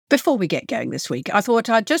Before we get going this week, I thought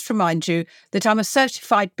I'd just remind you that I'm a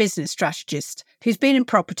certified business strategist who's been in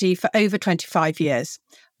property for over 25 years.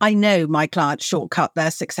 I know my clients shortcut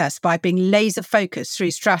their success by being laser focused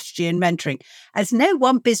through strategy and mentoring, as no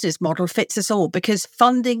one business model fits us all because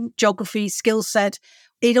funding, geography, skill set,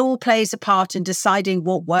 it all plays a part in deciding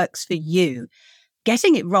what works for you.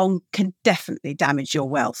 Getting it wrong can definitely damage your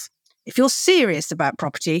wealth. If you're serious about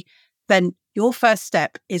property, then your first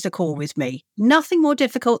step is a call with me. Nothing more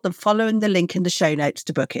difficult than following the link in the show notes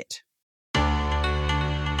to book it.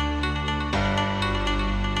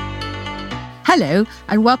 Hello,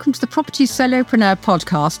 and welcome to the Property Solopreneur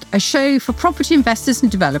podcast, a show for property investors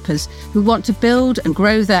and developers who want to build and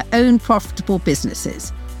grow their own profitable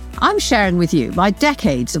businesses. I'm sharing with you my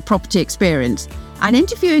decades of property experience and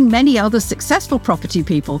interviewing many other successful property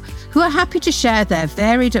people who are happy to share their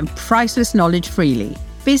varied and priceless knowledge freely.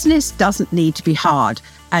 Business doesn't need to be hard,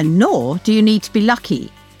 and nor do you need to be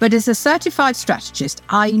lucky. But as a certified strategist,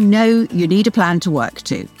 I know you need a plan to work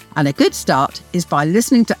to. And a good start is by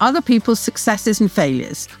listening to other people's successes and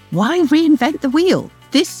failures. Why reinvent the wheel?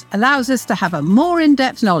 This allows us to have a more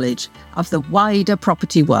in-depth knowledge of the wider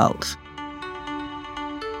property world.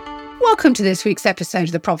 Welcome to this week's episode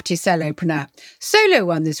of the Property Solopreneur. Solo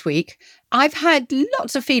one this week. I've had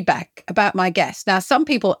lots of feedback about my guests. Now, some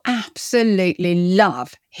people absolutely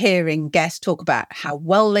love hearing guests talk about how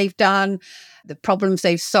well they've done, the problems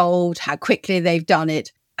they've solved, how quickly they've done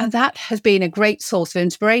it. And that has been a great source of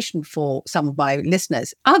inspiration for some of my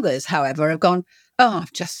listeners. Others, however, have gone, oh, I'm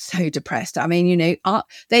just so depressed. I mean,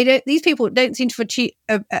 these people don't seem to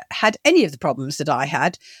have had any of the problems that I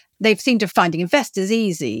had. They've seemed to finding investors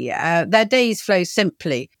easy. Their days flow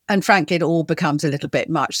simply. And frankly, it all becomes a little bit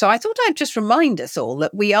much. So I thought I'd just remind us all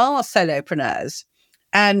that we are solopreneurs.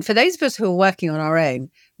 And for those of us who are working on our own,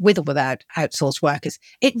 with or without outsourced workers,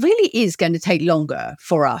 it really is going to take longer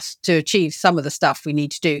for us to achieve some of the stuff we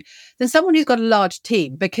need to do than someone who's got a large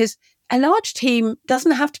team, because a large team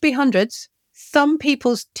doesn't have to be hundreds. Some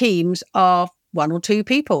people's teams are 1 or 2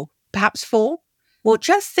 people, perhaps 4. Well,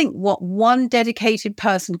 just think what one dedicated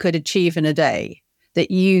person could achieve in a day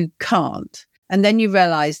that you can't. And then you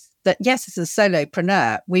realize that, yes, as a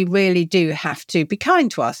solopreneur, we really do have to be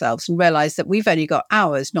kind to ourselves and realize that we've only got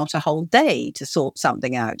hours, not a whole day to sort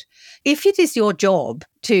something out. If it is your job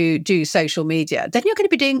to do social media, then you're going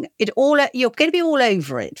to be doing it all. You're going to be all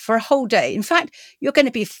over it for a whole day. In fact, you're going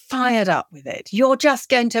to be fired up with it. You're just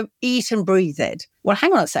going to eat and breathe it. Well,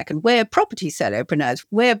 hang on a second. We're property solopreneurs.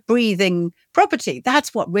 We're breathing property.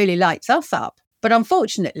 That's what really lights us up. But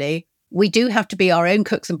unfortunately, we do have to be our own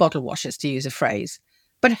cooks and bottle washers, to use a phrase.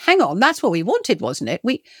 But hang on, that's what we wanted, wasn't it?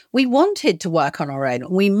 We wanted to work on our own.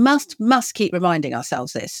 We must keep reminding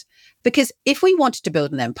ourselves this. Because if we wanted to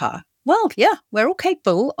build an empire, well, yeah, we're all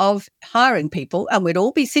capable of hiring people, and we'd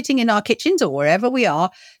all be sitting in our kitchens or wherever we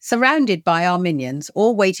are, surrounded by our minions,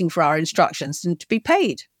 all waiting for our instructions and to be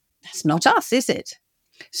paid. That's not us, is it?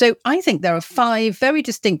 So I think there are 5 very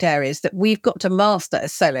distinct areas that we've got to master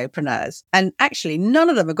as solopreneurs. And actually,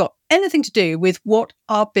 none of them have got anything to do with what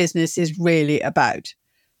our business is really about.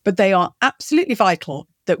 But they are absolutely vital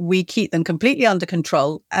that we keep them completely under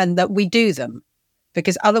control and that we do them,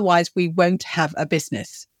 because otherwise we won't have a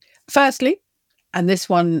business. Firstly, and this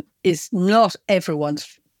one is not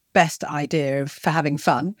everyone's best idea for having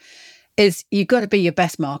fun, is you've got to be your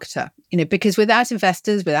best marketer, because without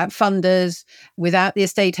investors, without funders, without the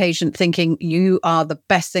estate agent thinking you are the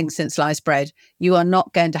best thing since sliced bread, you are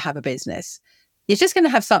not going to have a business. You're just going to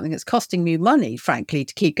have something that's costing you money, frankly,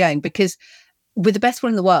 to keep going, because with the best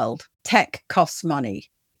one in the world, tech costs money.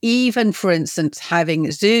 Even, for instance, having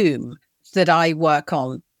Zoom that I work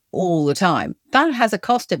on all the time, that has a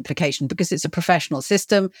cost implication because it's a professional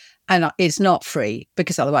system and it's not free,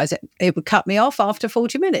 because otherwise it would cut me off after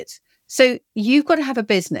 40 minutes. So you've got to have a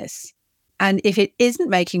business. And if it isn't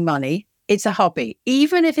making money, it's a hobby.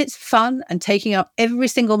 Even if it's fun and taking up every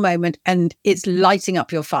single moment and it's lighting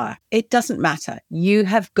up your fire, it doesn't matter. You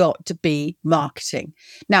have got to be marketing.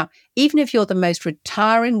 Now, even if you're the most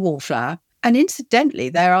retiring wallflower, and incidentally,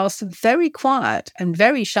 there are some very quiet and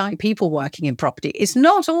very shy people working in property. It's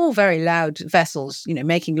not all very loud vessels,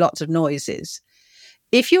 making lots of noises.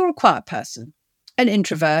 If you're a quiet person, an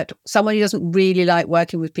introvert, someone who doesn't really like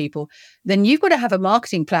working with people, then you've got to have a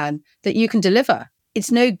marketing plan that you can deliver.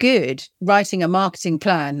 It's no good writing a marketing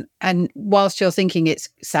plan and whilst you're thinking it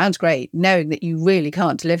sounds great, knowing that you really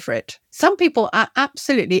can't deliver it. Some people are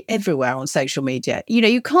absolutely everywhere on social media.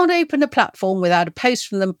 You can't open a platform without a post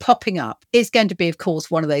from them popping up. It's going to be, of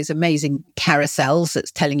course, one of those amazing carousels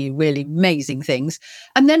that's telling you really amazing things.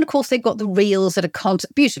 And then, of course, they've got the reels that are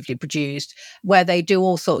beautifully produced, where they do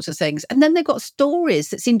all sorts of things. And then they've got stories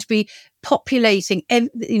that seem to be populating, their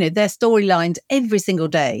storylines every single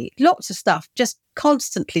day. Lots of stuff, just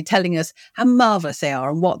constantly telling us how marvelous they are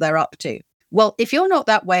and what they're up to. Well, if you're not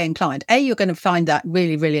that way inclined, A, you're going to find that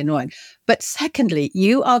really, really annoying. But secondly,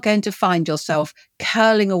 you are going to find yourself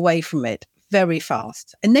curling away from it very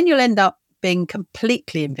fast. And then you'll end up being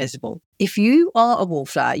completely invisible. If you are a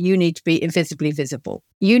wallflower, you need to be invisibly visible.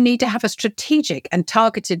 You need to have a strategic and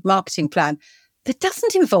targeted marketing plan that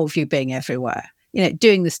doesn't involve you being everywhere.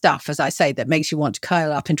 Doing the stuff, as I say, that makes you want to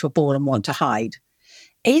curl up into a ball and want to hide.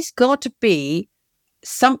 It's got to be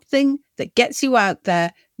something that gets you out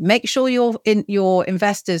there. Make sure your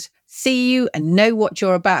investors see you and know what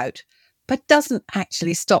you're about, but doesn't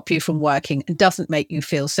actually stop you from working and doesn't make you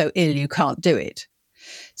feel so ill you can't do it.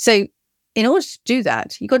 So in order to do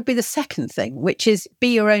that, you've got to be the second thing, which is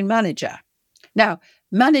be your own manager. Now,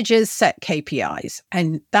 managers set KPIs,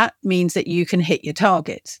 and that means that you can hit your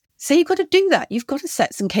targets. So you've got to do that. You've got to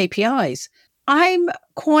set some KPIs. I'm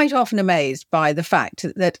quite often amazed by the fact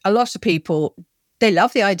that a lot of people, they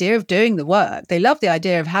love the idea of doing the work. They love the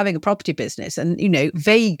idea of having a property business and,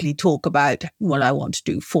 vaguely talk about, well, I want to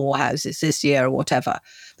do 4 houses this year or whatever.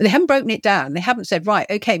 But they haven't broken it down. They haven't said, right,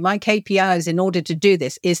 okay, my KPIs in order to do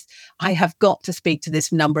this is I have got to speak to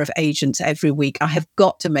this number of agents every week. I have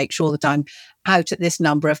got to make sure that I'm out at this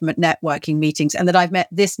number of networking meetings and that I've met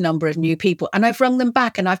this number of new people and I've rung them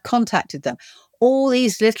back and I've contacted them. All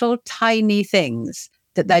these little tiny things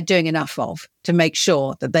that they're doing enough of to make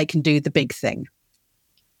sure that they can do the big thing.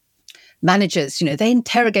 Managers, they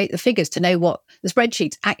interrogate the figures to know what the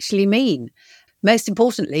spreadsheets actually mean. Most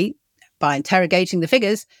importantly, by interrogating the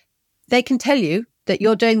figures, they can tell you that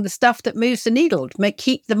you're doing the stuff that moves the needle,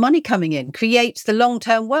 keep the money coming in, creates the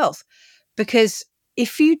long-term wealth. Because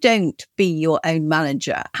if you don't be your own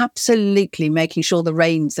manager, absolutely making sure the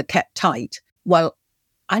reins are kept tight, well,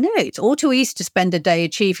 I know it's all too easy to spend a day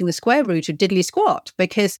achieving the square root of diddly squat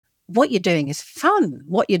because what you're doing is fun.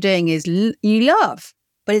 What you're doing is you love.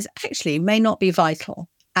 But it actually may not be vital.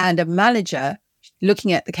 And a manager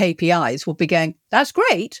looking at the KPIs will be going, that's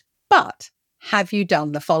great, but have you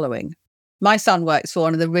done the following? My son works for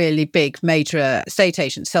one of the really big major estate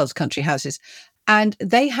agents, sells country houses, and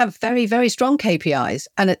they have very, very strong KPIs.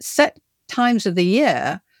 And at set times of the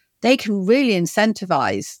year, they can really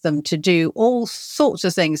incentivize them to do all sorts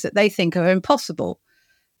of things that they think are impossible.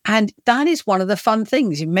 And that is one of the fun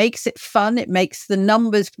things. It makes it fun. It makes the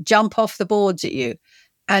numbers jump off the boards at you.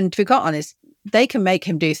 And to be quite honest, they can make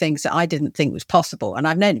him do things that I didn't think was possible. And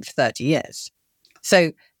I've known him for 30 years.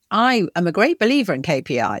 So I am a great believer in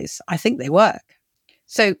KPIs. I think they work.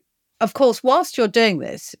 So, of course, whilst you're doing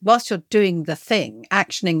this, whilst you're doing the thing,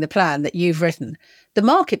 actioning the plan that you've written, the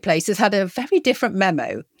marketplace has had a very different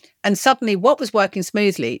memo. And suddenly what was working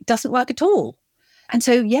smoothly doesn't work at all. And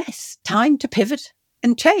so, yes, time to pivot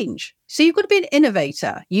and change. So you've got to be an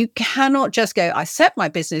innovator. You cannot just go, I set my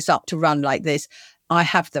business up to run like this. I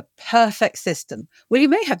have the perfect system. Well, you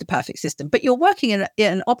may have the perfect system, but you're working in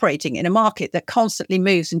and operating in a market that constantly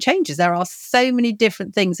moves and changes. There are so many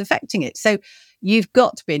different things affecting it. So you've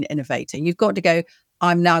got to be an innovator. You've got to go,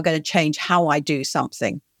 I'm now going to change how I do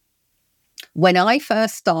something. When I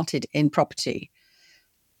first started in property,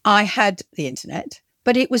 I had the internet,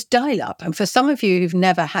 but it was dial-up. And for some of you who've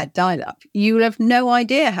never had dial-up, you'll have no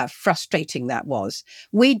idea how frustrating that was.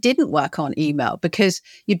 We didn't work on email because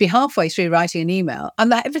you'd be halfway through writing an email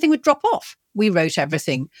and everything would drop off. We wrote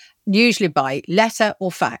everything, usually by letter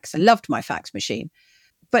or fax. I loved my fax machine.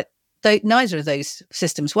 But neither of those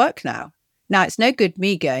systems work now. Now, it's no good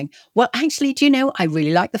me going, well, actually, do you know, I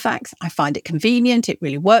really like the fax. I find it convenient. It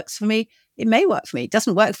really works for me. It may work for me. It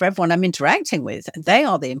doesn't work for everyone I'm interacting with. And they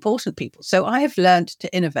are the important people. So I have learned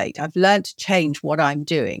to innovate. I've learned to change what I'm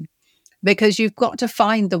doing because you've got to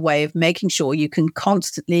find the way of making sure you can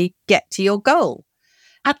constantly get to your goal.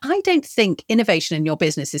 And I don't think innovation in your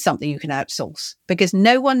business is something you can outsource because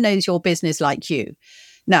no one knows your business like you.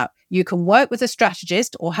 Now, you can work with a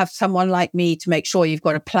strategist or have someone like me to make sure you've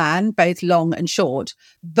got a plan, both long and short.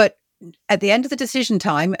 But at the end of the decision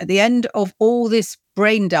time, at the end of all this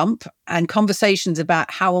brain dump and conversations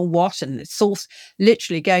about how and what and source,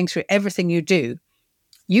 literally going through everything you do,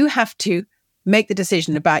 you have to make the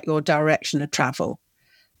decision about your direction of travel.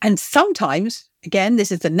 And sometimes, again,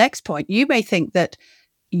 this is the next point, you may think that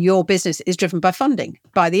your business is driven by funding,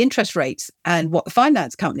 by the interest rates and what the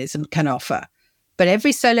finance companies can offer. But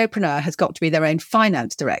every solopreneur has got to be their own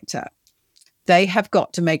finance director. They have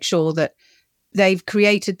got to make sure that they've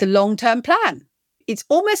created the long-term plan. It's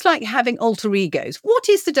almost like having alter egos. What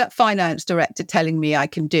is the finance director telling me I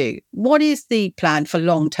can do? What is the plan for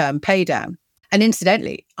long-term pay down? And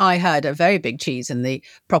incidentally, I heard a very big cheese in the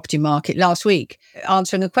property market last week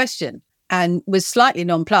answering a question and was slightly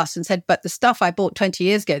nonplussed and said, but the stuff I bought 20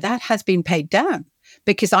 years ago, that has been paid down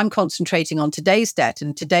because I'm concentrating on today's debt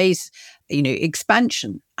and today's,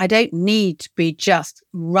 expansion. I don't need to be just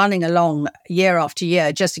running along year after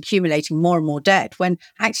year, just accumulating more and more debt when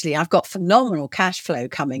actually I've got phenomenal cash flow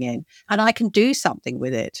coming in and I can do something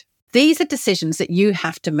with it. These are decisions that you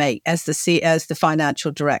have to make as the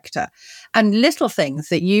financial director. And little things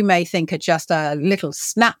that you may think are just a little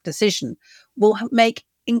snap decision will make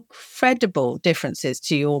incredible differences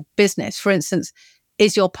to your business. For instance,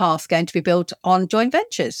 is your path going to be built on joint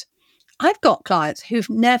ventures? I've got clients who've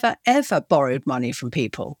never, ever borrowed money from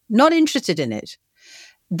people, not interested in it.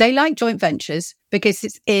 They like joint ventures because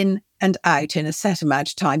it's in and out in a set amount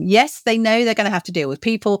of time. Yes, they know they're going to have to deal with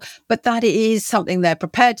people, but that is something they're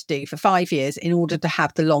prepared to do for 5 years in order to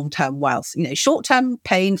have the long-term wealth, short-term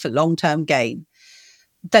pain for long-term gain.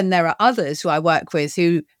 Then there are others who I work with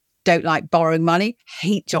who don't like borrowing money,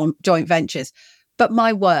 hate joint ventures. But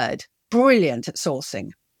my word, brilliant at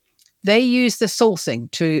sourcing. They use the sourcing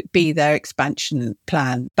to be their expansion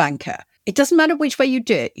plan banker. It doesn't matter which way you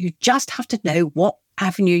do it. You just have to know what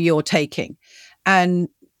avenue you're taking and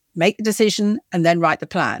make the decision and then write the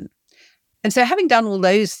plan. And so having done all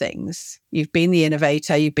those things, you've been the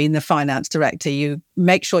innovator, you've been the finance director, you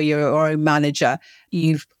make sure you're your own manager,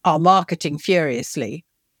 you are marketing furiously.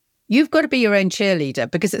 You've got to be your own cheerleader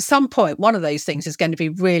because at some point, one of those things is going to be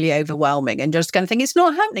really overwhelming and you're just going to think, it's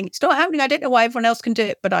not happening. I don't know why everyone else can do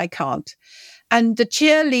it, but I can't. And the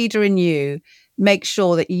cheerleader in you makes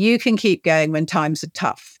sure that you can keep going when times are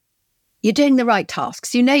tough. You're doing the right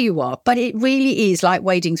tasks. You are, but it really is like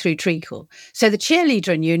wading through treacle. So the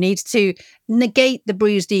cheerleader in you needs to negate the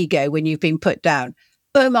bruised ego when you've been put down.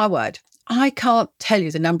 Oh, my word. I can't tell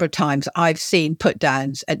you the number of times I've seen put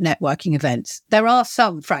downs at networking events. There are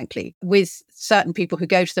some, frankly, with certain people who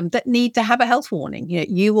go to them that need to have a health warning.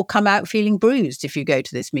 You will come out feeling bruised if you go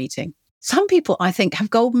to this meeting. Some people, I think,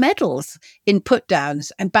 have gold medals in put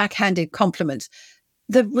downs and backhanded compliments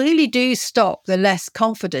that really do stop the less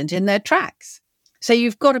confident in their tracks. So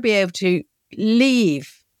you've got to be able to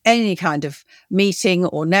leave any kind of meeting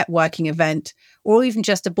or networking event, or even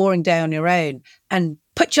just a boring day on your own, and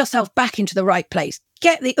put yourself back into the right place.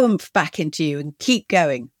 Get the oomph back into you and keep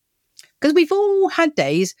going. Because we've all had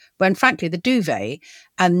days when, frankly, the duvet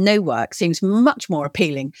and no work seems much more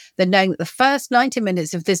appealing than knowing that the first 90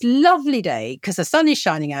 minutes of this lovely day, because the sun is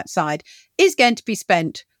shining outside, is going to be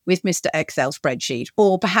spent with Mr. Excel spreadsheet,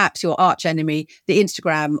 or perhaps your arch enemy, the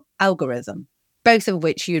Instagram algorithm, both of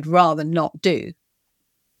which you'd rather not do.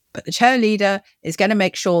 But the cheerleader is going to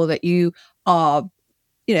make sure that you are,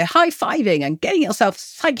 high-fiving and getting yourself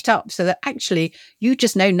psyched up so that actually you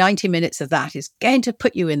just know 90 minutes of that is going to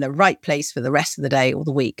put you in the right place for the rest of the day or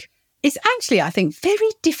the week. It's actually, I think, very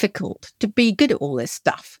difficult to be good at all this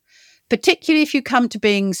stuff, particularly if you come to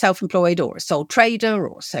being self-employed or a sole trader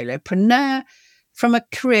or a solopreneur from a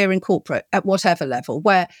career in corporate at whatever level,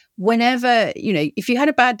 where whenever, if you had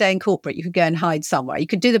a bad day in corporate, you could go and hide somewhere. You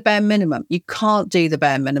could do the bare minimum. You can't do the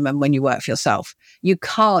bare minimum when you work for yourself. You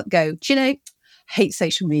can't go, hate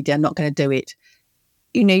social media, I'm not going to do it.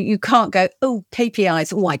 You can't go,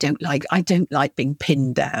 KPIs. I don't like being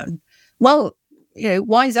pinned down. Well,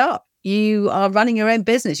 wise up. You are running your own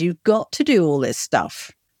business. You've got to do all this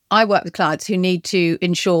stuff. I work with clients who need to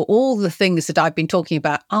ensure all the things that I've been talking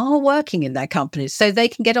about are working in their companies so they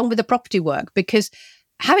can get on with the property work. Because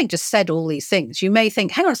having just said all these things, you may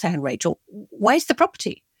think, hang on a second, Rachel, where's the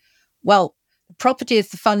property? Well, property is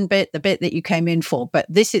the fun bit, the bit that you came in for. But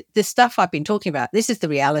this stuff I've been talking about, this is the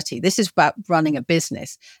reality. This is about running a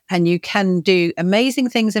business. And you can do amazing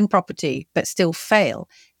things in property, but still fail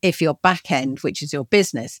if your back end, which is your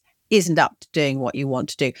business, isn't up to doing what you want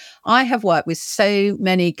to do. I have worked with so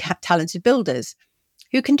many talented builders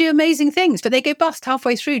who can do amazing things, but they go bust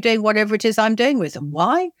halfway through doing whatever it is I'm doing with them.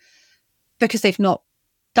 Why? Because they've not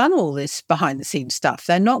done all this behind the scenes stuff.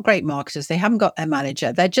 They're not great marketers. They haven't got their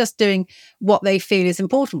manager. They're just doing what they feel is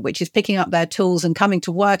important, which is picking up their tools and coming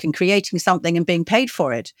to work and creating something and being paid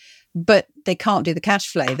for it. But they can't do the cash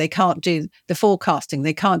flow. They can't do the forecasting.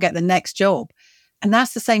 They can't get the next job. And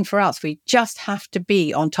that's the same for us. We just have to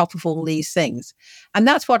be on top of all these things. And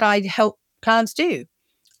that's what I help clients do.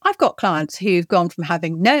 I've got clients who've gone from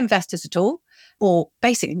having no investors at all, or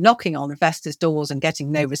basically knocking on investors' doors and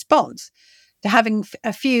getting no response, to having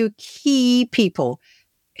a few key people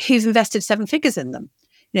who've invested 7 figures in them.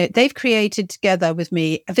 They've created together with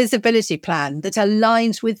me a visibility plan that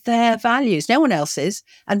aligns with their values, no one else's,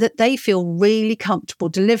 and that they feel really comfortable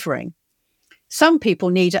delivering. Some people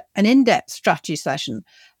need an in-depth strategy session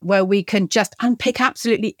where we can just unpick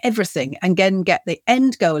absolutely everything and again get the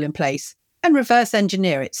end goal in place and reverse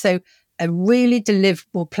engineer it. So a really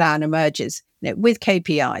deliverable plan emerges with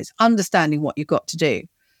KPIs, understanding what you've got to do.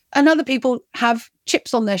 And other people have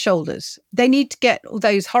chips on their shoulders. They need to get all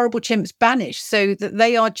those horrible chimps banished so that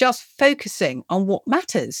they are just focusing on what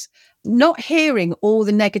matters, not hearing all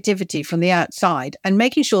the negativity from the outside and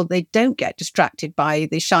making sure they don't get distracted by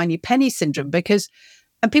the shiny penny syndrome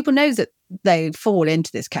and people know that they fall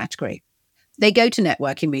into this category. They go to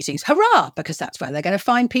networking meetings, hurrah, because that's where they're going to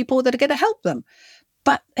find people that are going to help them.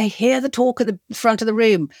 But they hear the talk at the front of the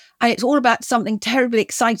room and it's all about something terribly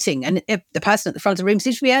exciting. And if the person at the front of the room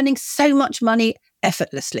seems to be earning so much money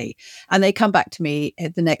effortlessly, and they come back to me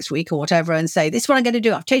the next week or whatever and say, this is what I'm going to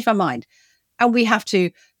do. I've changed my mind. And we have to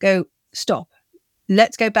go, stop.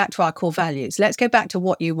 Let's go back to our core values. Let's go back to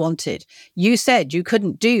what you wanted. You said you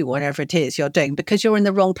couldn't do whatever it is you're doing because you're in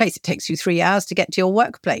the wrong place. It takes you 3 hours to get to your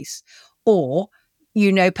workplace. Or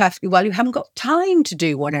you know perfectly well you haven't got time to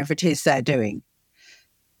do whatever it is they're doing.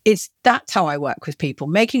 That's how I work with people,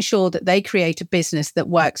 making sure that they create a business that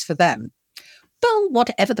works for them. Well,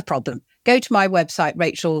 whatever the problem, go to my website,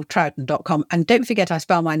 racheltroughton.com, and don't forget I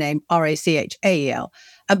spell my name Rachel,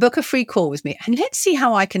 and book a free call with me. And let's see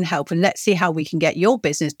how I can help, and let's see how we can get your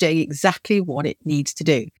business doing exactly what it needs to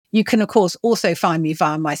do. You can, of course, also find me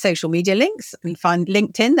via my social media links. You can find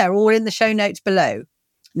LinkedIn. They're all in the show notes below.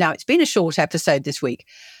 Now, it's been a short episode this week,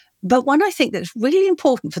 but one I think that's really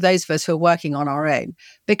important for those of us who are working on our own,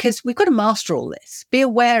 because we've got to master all this, be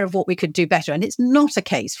aware of what we could do better. And it's not a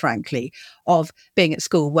case, frankly, of being at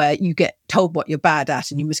school where you get told what you're bad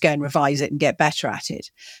at and you must go and revise it and get better at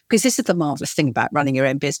it. Because this is the marvelous thing about running your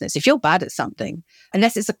own business. If you're bad at something,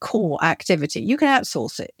 unless it's a core activity, you can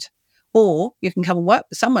outsource it. Or you can come and work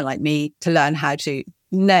with someone like me to learn how to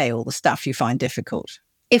nail the stuff you find difficult.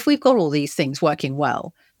 If we've got all these things working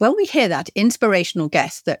well, when we hear that inspirational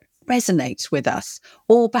guest that resonates with us,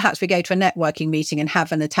 or perhaps we go to a networking meeting and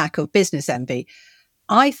have an attack of business envy,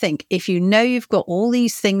 I think if you know you've got all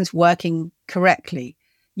these things working correctly,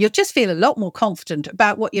 you'll just feel a lot more confident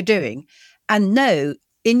about what you're doing and know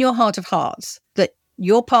in your heart of hearts that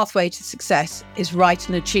your pathway to success is right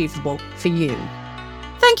and achievable for you.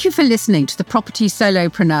 Thank you for listening to The Property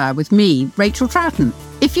Solopreneur with me, Rachel Troughton.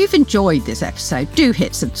 If you've enjoyed this episode, do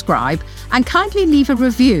hit subscribe and kindly leave a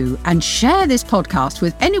review and share this podcast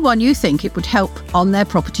with anyone you think it would help on their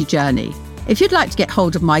property journey. If you'd like to get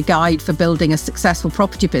hold of my guide for building a successful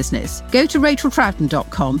property business, go to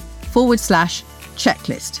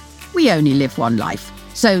racheltroughton.com/checklist. We only live one life.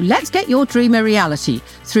 So let's get your dream a reality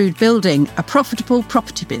through building a profitable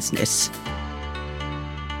property business.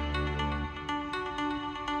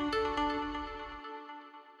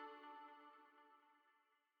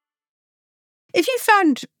 If you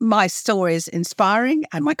found my stories inspiring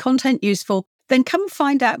and my content useful, then come and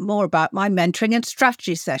find out more about my mentoring and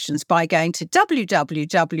strategy sessions by going to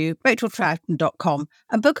www.racheltroughton.com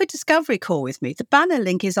and book a discovery call with me. The banner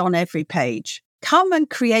link is on every page. Come and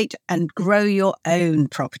create and grow your own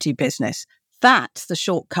property business. That's the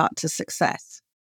shortcut to success.